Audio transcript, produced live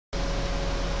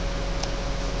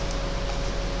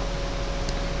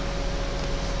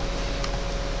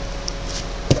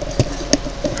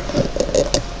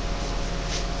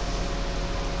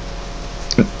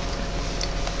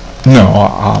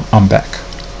No, I'm back.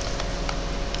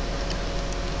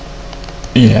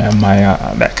 Yeah, my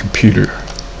that computer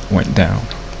went down.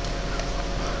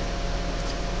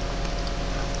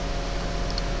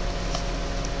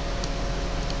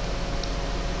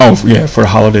 Oh yeah, for the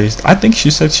holidays. I think she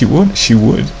said she would. She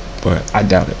would, but I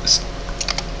doubt it.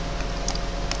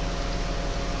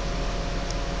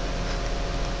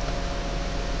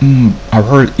 I've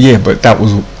heard. Yeah, but that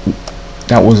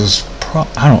was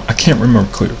I can't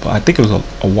remember clear, but I think it was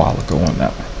a while ago on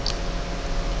that one.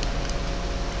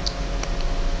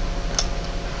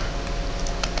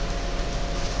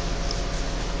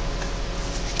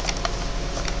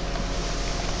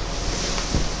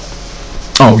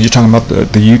 Oh, you're talking about the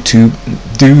YouTube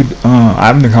dude? I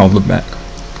haven't called him back.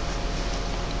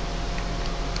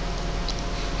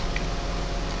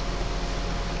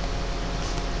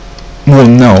 Well,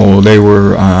 no, they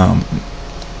were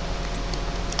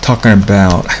talking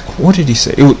about, what did he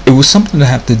say? It was something to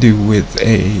have to do with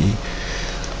a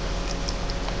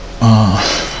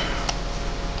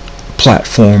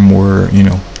platform where,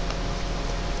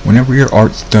 whenever your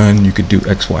art's done, you could do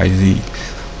XYZ.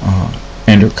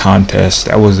 Enter contest.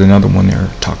 That was another one they were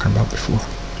talking about before.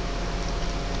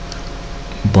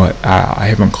 But I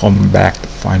haven't called them back to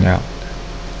find out.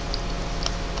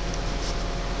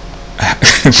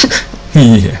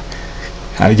 Yeah,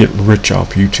 how to get rich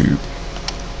off YouTube.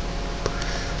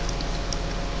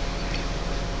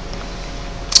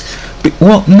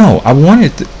 Well, no, I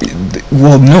wanted to,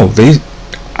 well, no,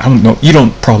 I don't know, you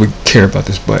don't probably care about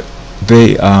this, but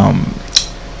they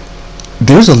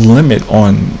there's a limit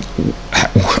on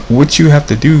what you have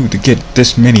to do to get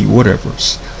this many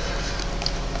whatevers.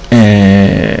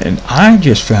 And I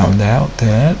just found out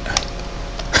that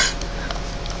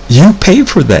you pay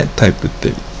for that type of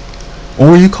thing,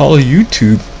 or you call a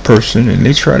YouTube person and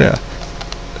they try to,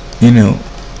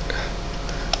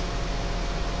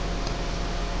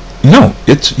 no,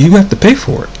 it's, you have to pay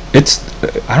for it. It's,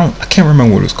 I can't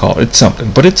remember what it's called. It's something,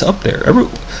 but it's up there.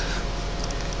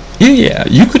 Yeah,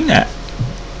 you couldn't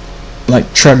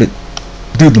like try to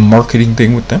do the marketing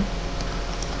thing with them.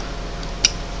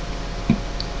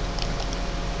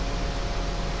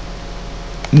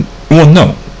 Well,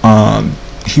 no,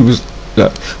 he was,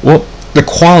 well, the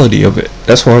quality of it.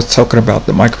 That's what I was talking about,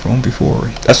 the microphone before.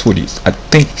 That's what he's, I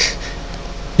think,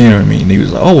 you know what I mean. He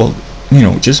was like, oh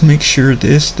well, just make sure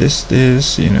this,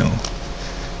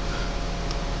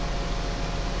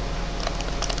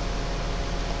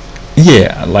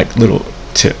 yeah, like little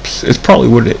tips. It's probably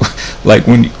what it, like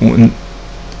when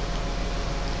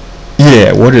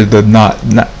yeah, what are the not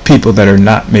people that are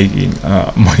not making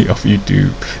money off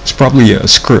YouTube? It's probably a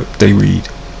script they read.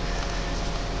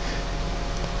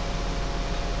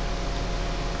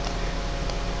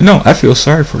 No, I feel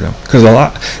sorry for them, because a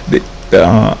lot,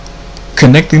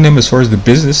 connecting them as far as the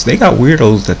business, they got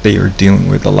weirdos that they are dealing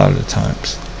with a lot of the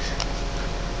times,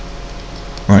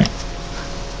 right?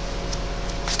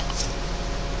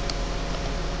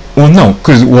 Well,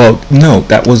 no,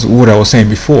 that was what I was saying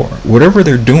before. Whatever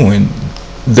they're doing,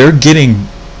 they're getting,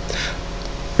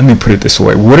 let me put it this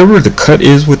way, whatever the cut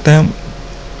is with them,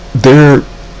 they're,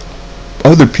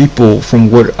 other people,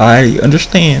 from what I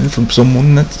understand from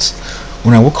someone that's,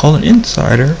 what I would call an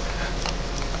insider,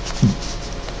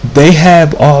 they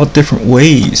have all different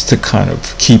ways to kind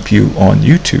of keep you on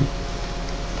YouTube.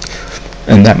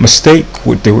 And that mistake,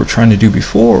 what they were trying to do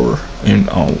before,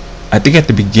 I think at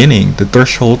the beginning, the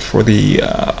threshold for the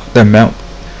amount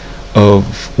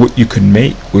of what you could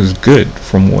make was good,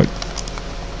 from what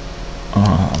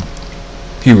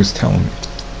he was telling me.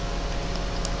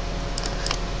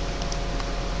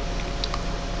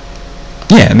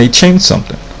 Yeah, and they changed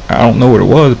something. I don't know what it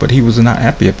was, but he was not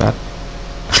happy about it.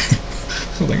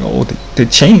 So like, oh, they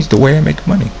changed the way I make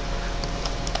money.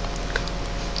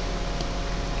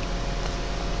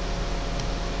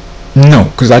 No,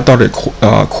 because I thought it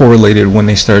correlated when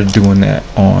they started doing that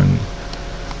on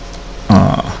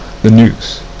the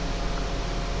news.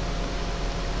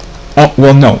 Oh,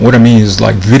 well, no, what I mean is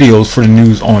like videos for the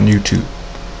news on YouTube.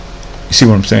 You see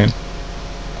what I'm saying?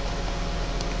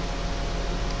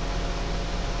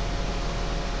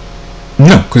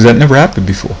 No, because that never happened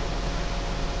before.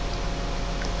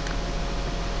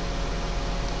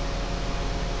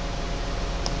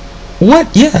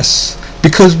 What? Yes,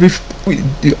 because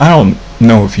I don't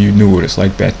know if you knew what it's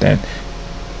like back then.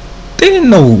 They didn't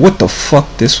know what the fuck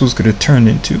this was gonna turn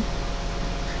into.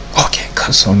 Oh, I can't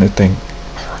cuss on the thing.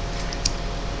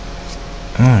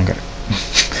 Oh, I gotta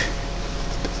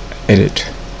edit.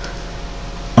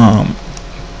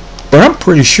 But I'm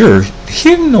pretty sure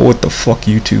he didn't know what the fuck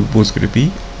YouTube was gonna be.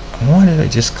 Why did I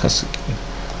just cuss again?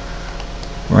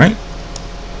 Right?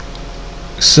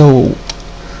 So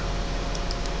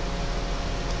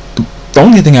the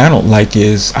only thing I don't like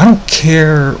is, I don't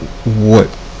care what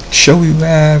show you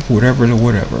have, whatever to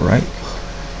whatever, right?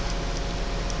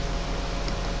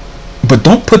 But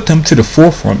don't put them to the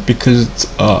forefront because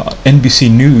NBC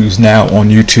News now on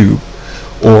YouTube,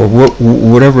 or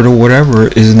whatever to whatever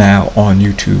is now on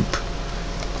YouTube.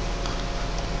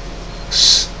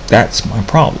 That's my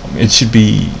problem. It should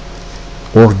be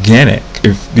organic.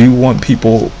 If you want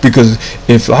people, because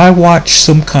if I watch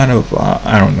some kind of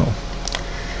I don't know,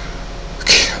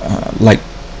 like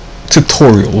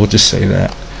tutorial, we'll just say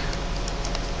that,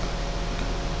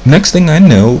 next thing I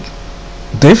know,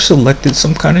 they've selected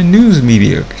some kind of news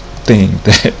media thing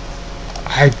that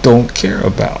I don't care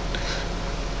about.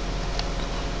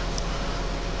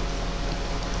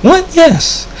 What?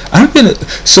 Yes, I've been.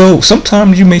 So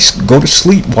sometimes you may go to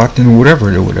sleep watching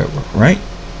whatever, right?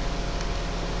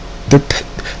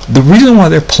 The reason why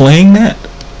they're playing that,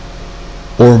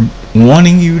 or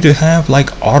wanting you to have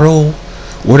like auto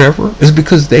whatever, is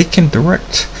because they can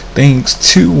direct things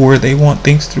to where they want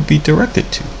things to be directed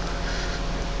to.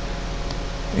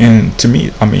 And to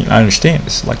me, I mean, I understand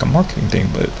it's like a marketing thing,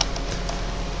 but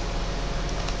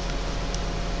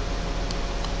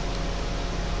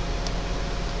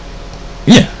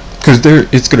yeah, because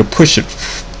it's gonna push it,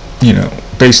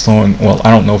 based on, well,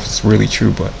 I don't know if it's really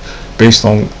true, but based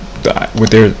on with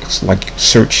their like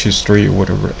search history or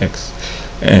whatever X,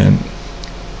 and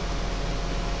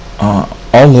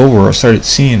all over I started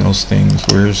seeing those things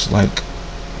where it's like,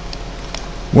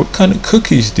 what kind of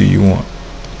cookies do you want?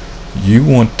 You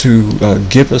want to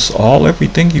give us all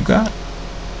everything you got,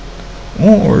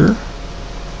 or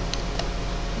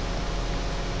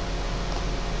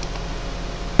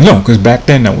no? Because back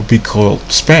then that would be called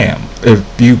spam. If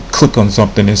you click on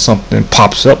something and something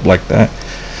pops up like that,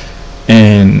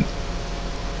 and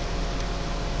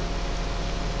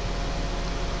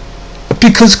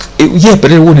because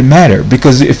but it wouldn't matter,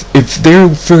 because if they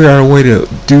figure out a way to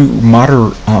do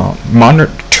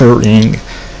monitoring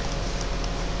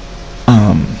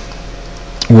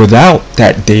without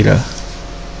that data,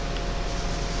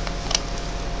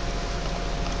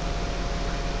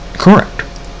 correct.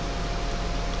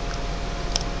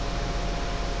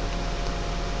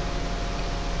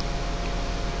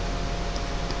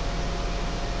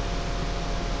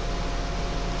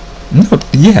 No,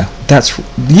 yeah,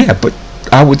 but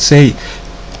I would say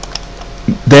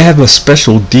they have a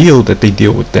special deal that they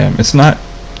deal with them. It's not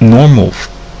normal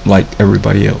like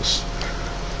everybody else.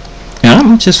 And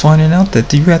I'm just finding out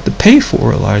that you have to pay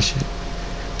for a lot of shit.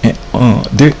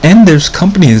 And there's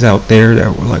companies out there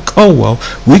that were like, oh well,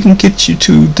 we can get you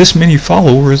to this many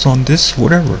followers on this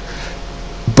whatever,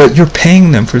 but you're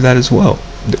paying them for that as well.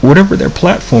 Whatever their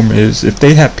platform is, if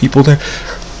they have people there,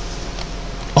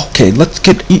 okay, let's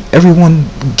get everyone,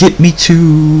 get me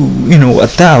to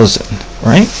 1,000,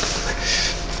 right?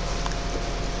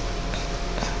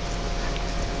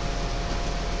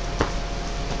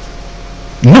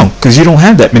 No, because you don't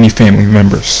have that many family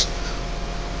members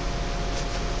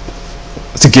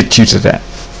to get you to that.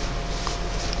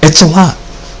 It's a lot.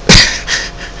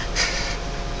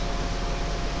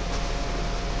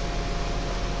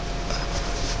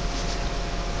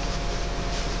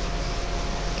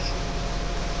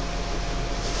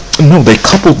 No, they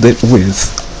coupled it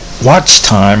with watch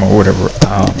time or whatever.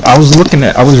 I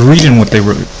was reading what they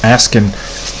were asking.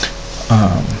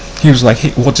 He was like,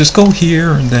 hey, well, just go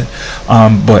here, and then,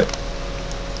 but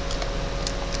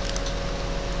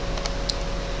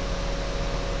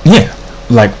yeah,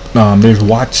 like there's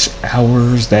watch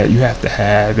hours that you have to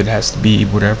have. It has to be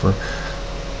whatever,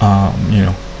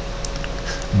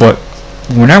 But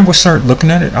when I started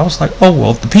looking at it, I was like, oh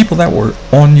well, the people that were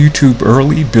on YouTube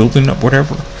early, building up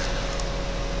whatever,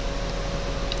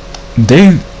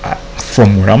 they,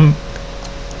 from what I'm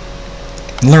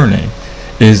learning,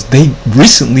 is they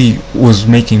recently was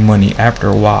making money after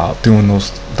a while doing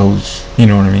those you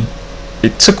know what I mean.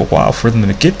 It took a while for them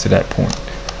to get to that point.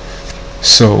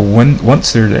 So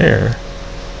once they're there,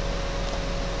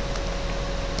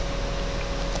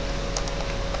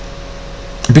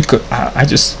 because I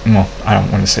just, well, I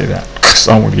don't want to say that because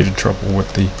I don't want to get in trouble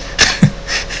with the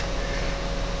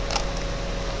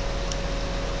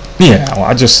yeah, well,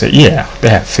 I just say, yeah, they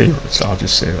have favorites, I'll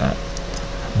just say that.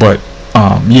 But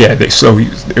yeah, so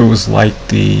it was like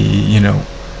the,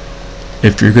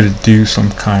 if you're gonna do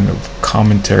some kind of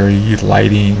commentary,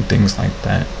 lighting, things like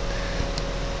that.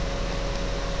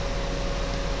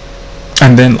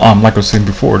 And then like I was saying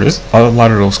before, there's a lot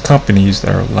of those companies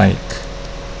that are like,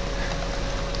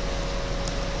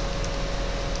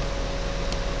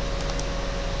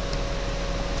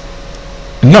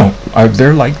 no,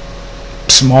 they're like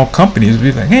small companies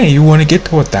be like, hey, you want to get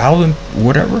to 1,000,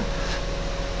 whatever.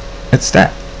 It's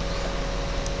that.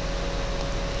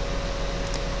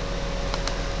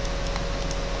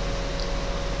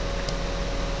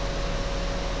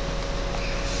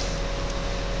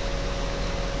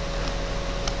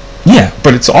 Yeah,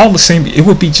 but it's all the same. It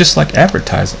would be just like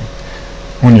advertising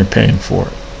when you're paying for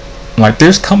it. Like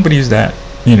there's companies that,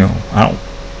 I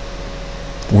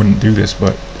wouldn't do this,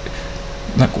 but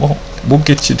like, well, we'll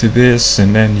get you to this,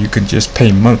 and then you can just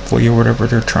pay monthly or whatever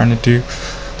they're trying to do.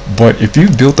 But if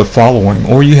you've built a following,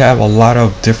 or you have a lot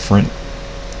of different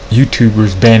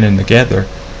YouTubers banding together,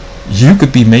 you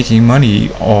could be making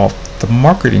money off the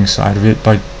marketing side of it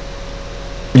by,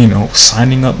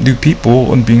 signing up new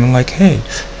people and being like, hey,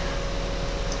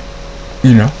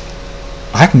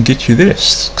 I can get you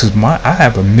this because I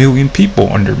have 1 million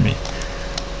people under me,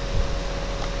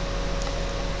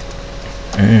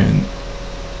 and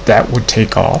that would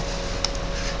take off,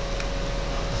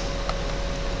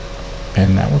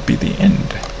 and that would be the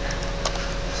end.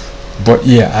 But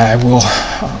yeah, I will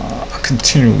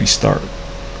continually start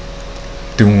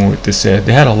doing what this said.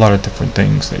 They had a lot of different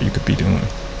things that you could be doing.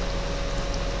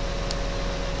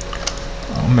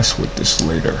 I'll mess with this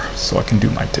later so I can do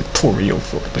my tutorial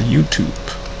for the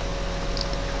YouTube.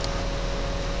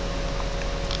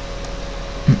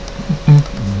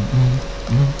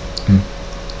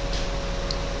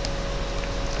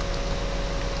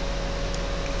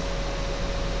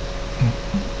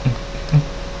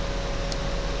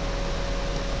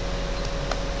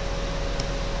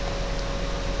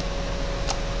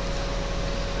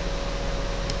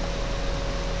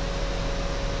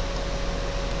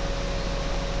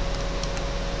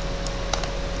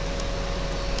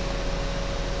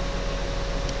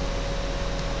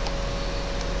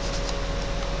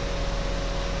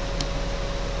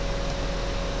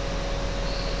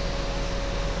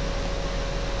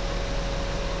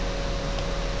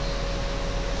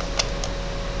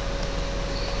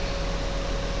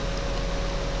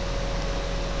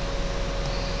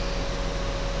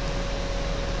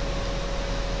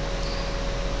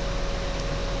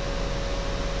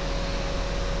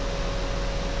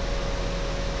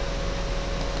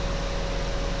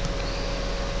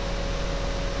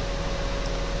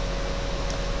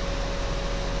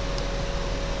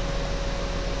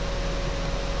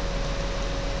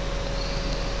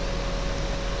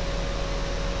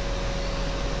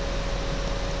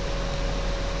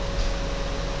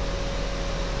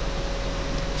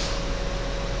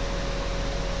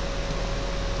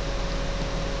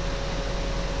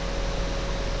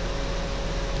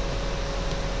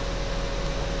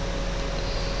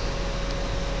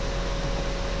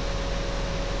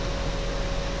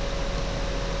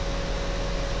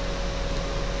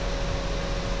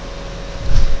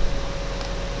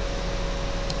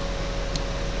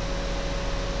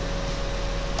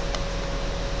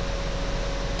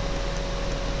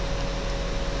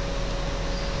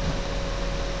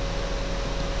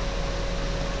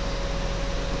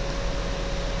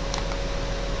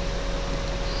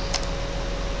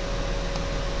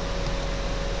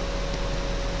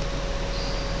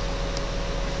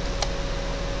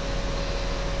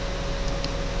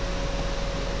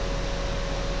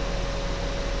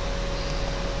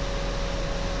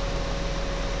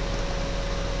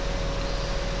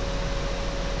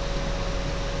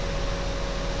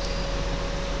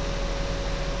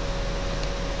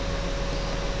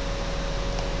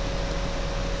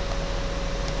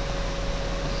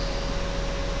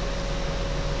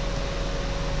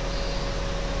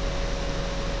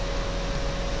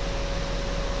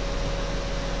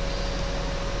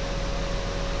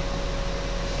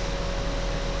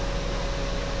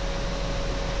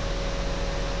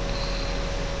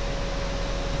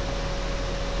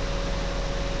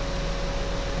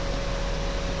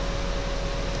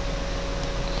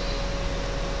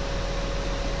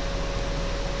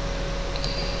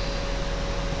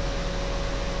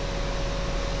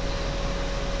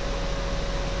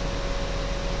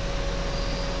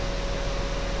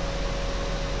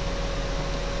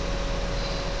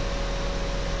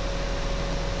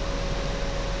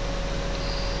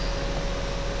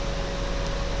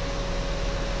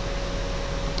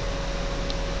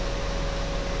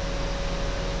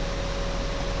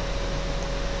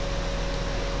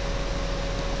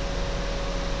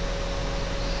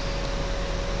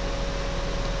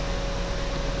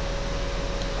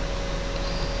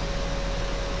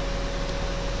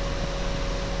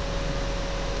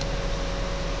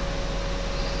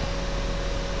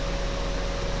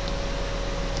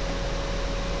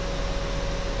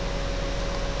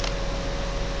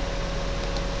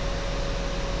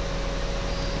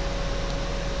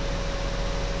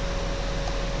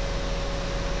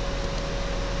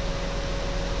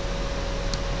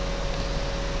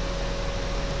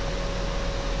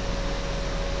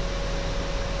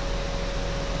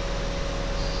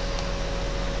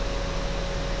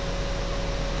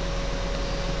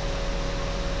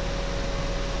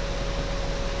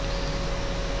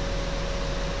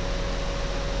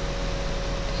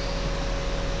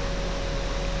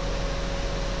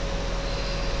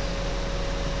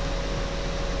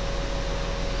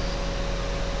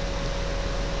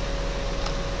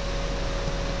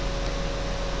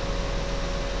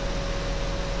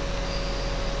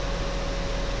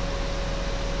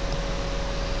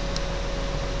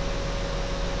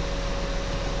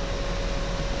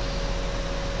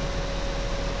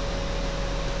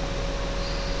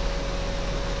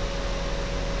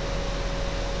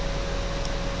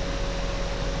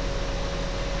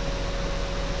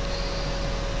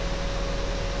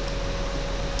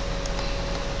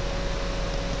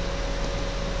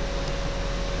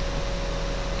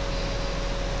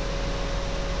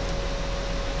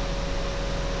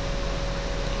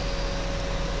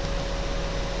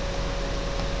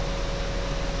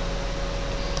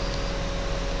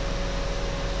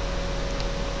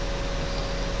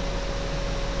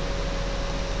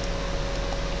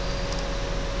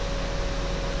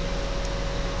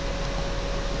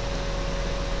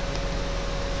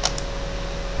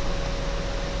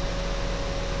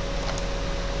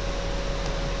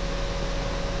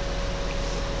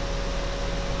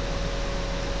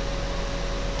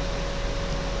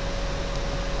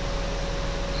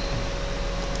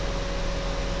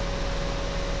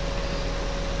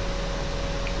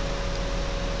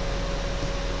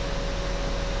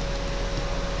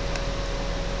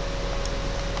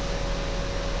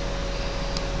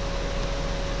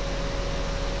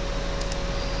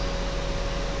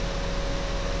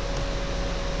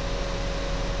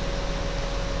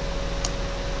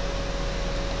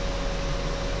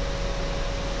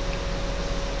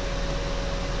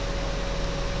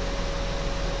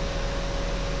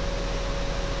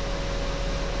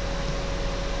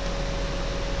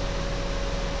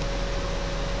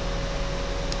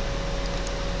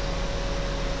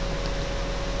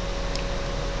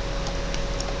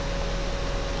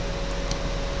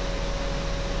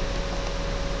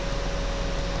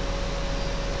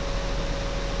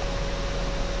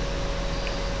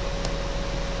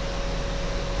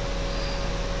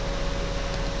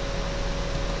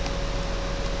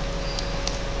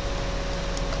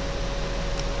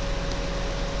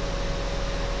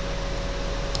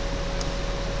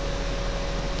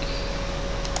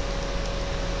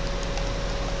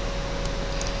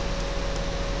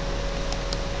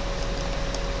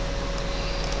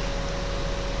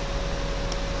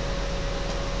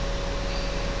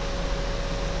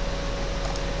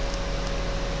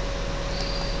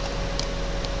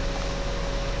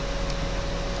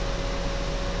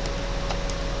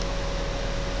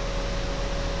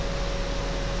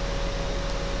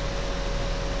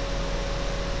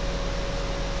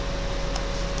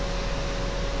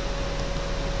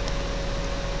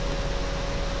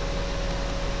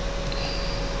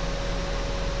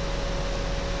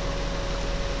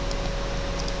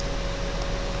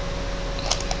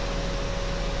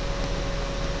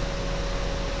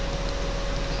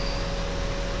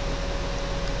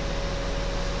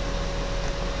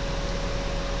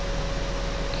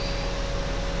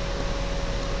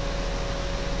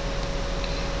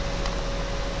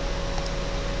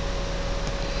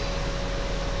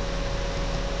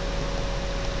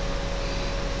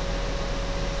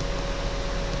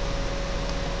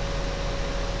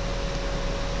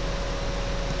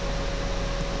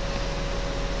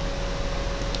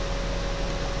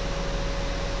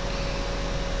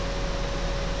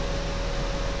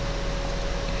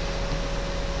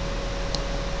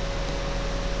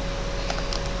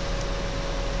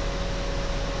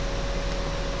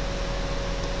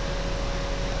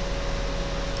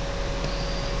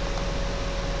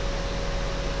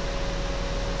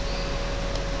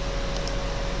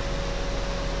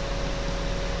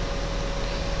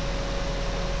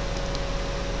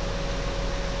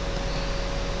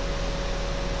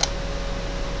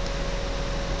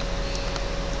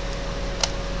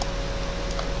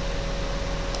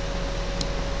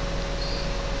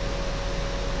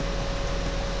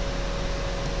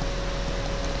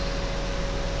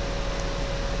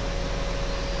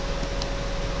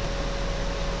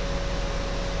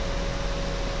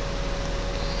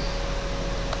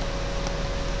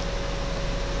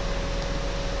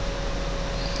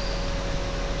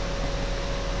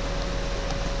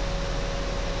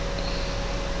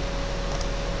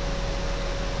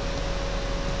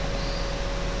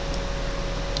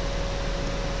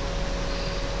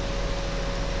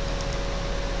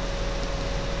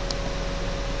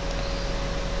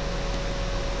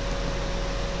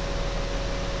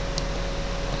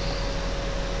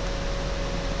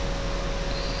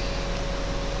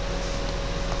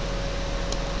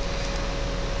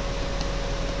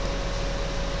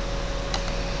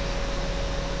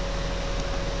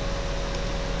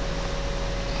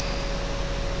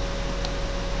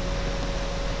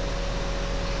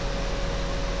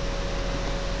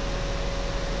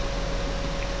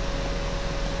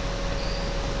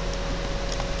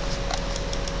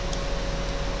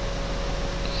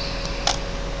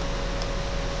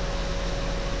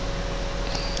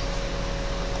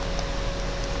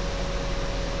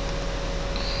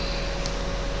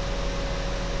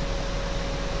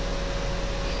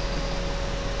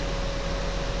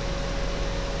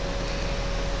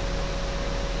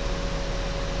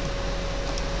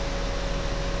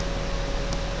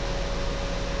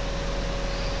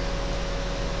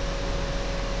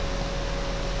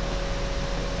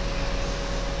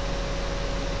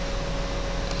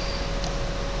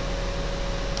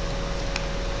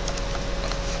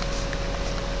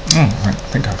 Alright, I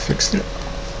think I fixed it.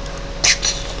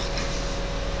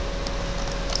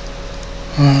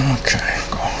 Okay,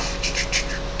 go.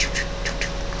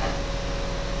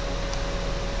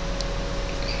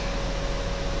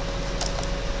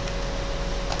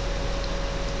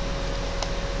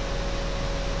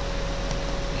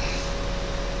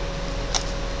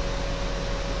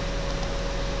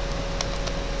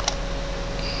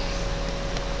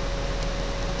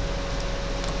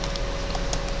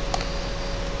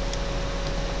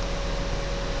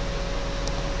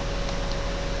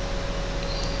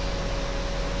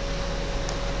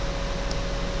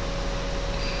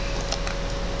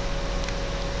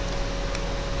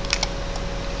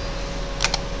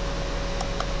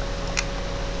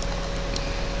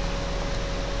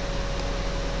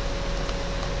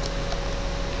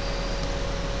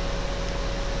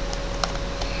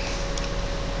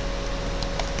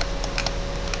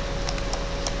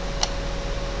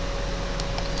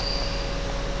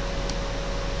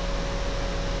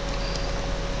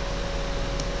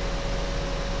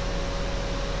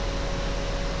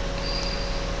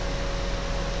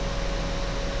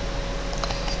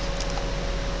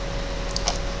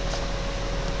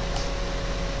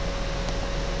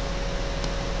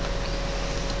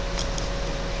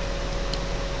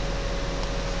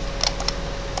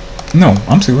 No,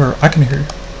 I'm sure I can hear you.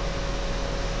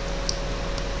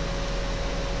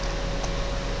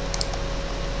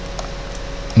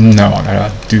 No, I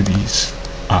gotta do these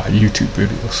YouTube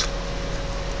videos.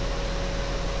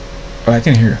 But I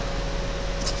can hear.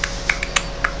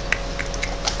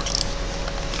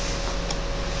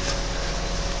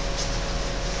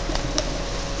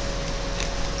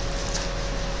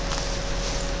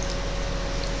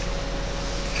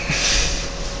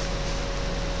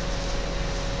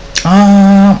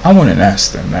 I wouldn't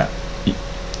ask them that.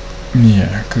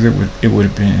 Yeah, because it would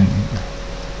have been.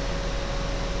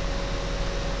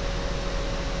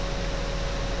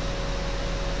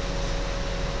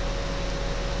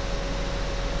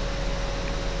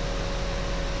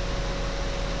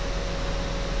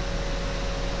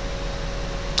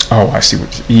 Oh, I see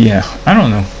what. Yeah, I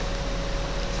don't know.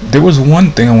 There was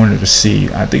one thing I wanted to see.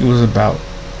 I think it was about.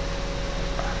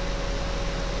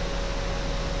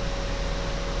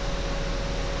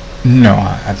 No,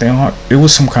 I think it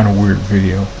was some kind of weird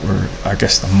video where I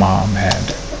guess the mom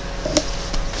had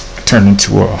turned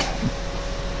into a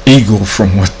eagle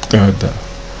from what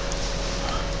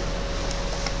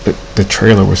the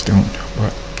trailer was doing,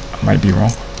 but I might be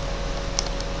wrong.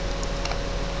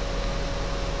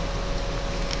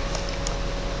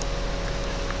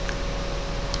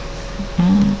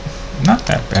 Not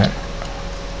that bad.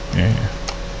 Yeah.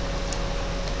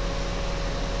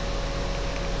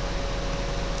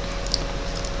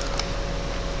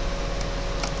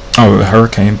 Oh, the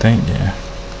hurricane thing, yeah.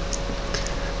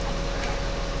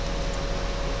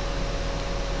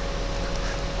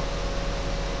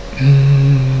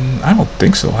 I don't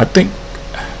think so. I think,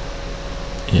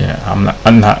 yeah, I'm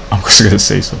just gonna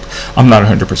say so. I'm not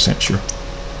 100% sure.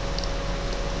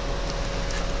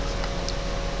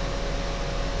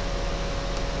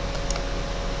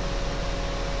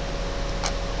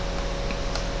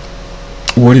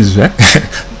 What is that?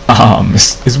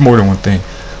 It's more than one thing.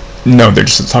 No, they're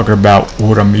just talking about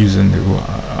what I'm using to.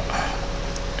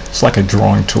 It's like a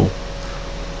drawing tool.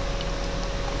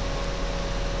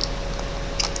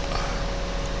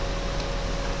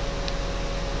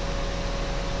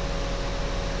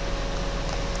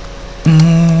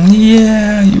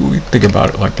 Yeah, you think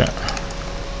about it like that.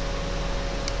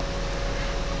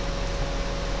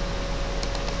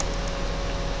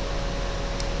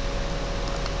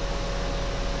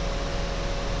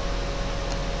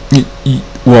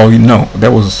 Well, you know,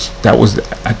 that was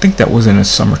I think that was in the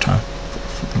summertime,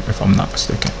 if I'm not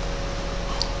mistaken.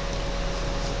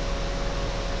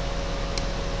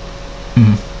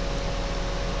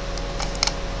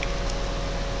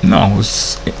 No,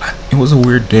 it was a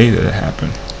weird day that it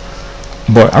happened,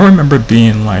 but I remember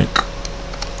being like,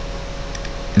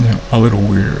 you know, a little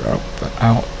weirded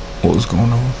out what was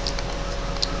going on.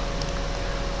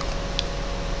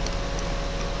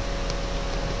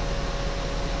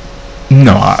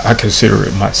 No, I consider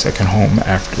it my second home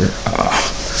after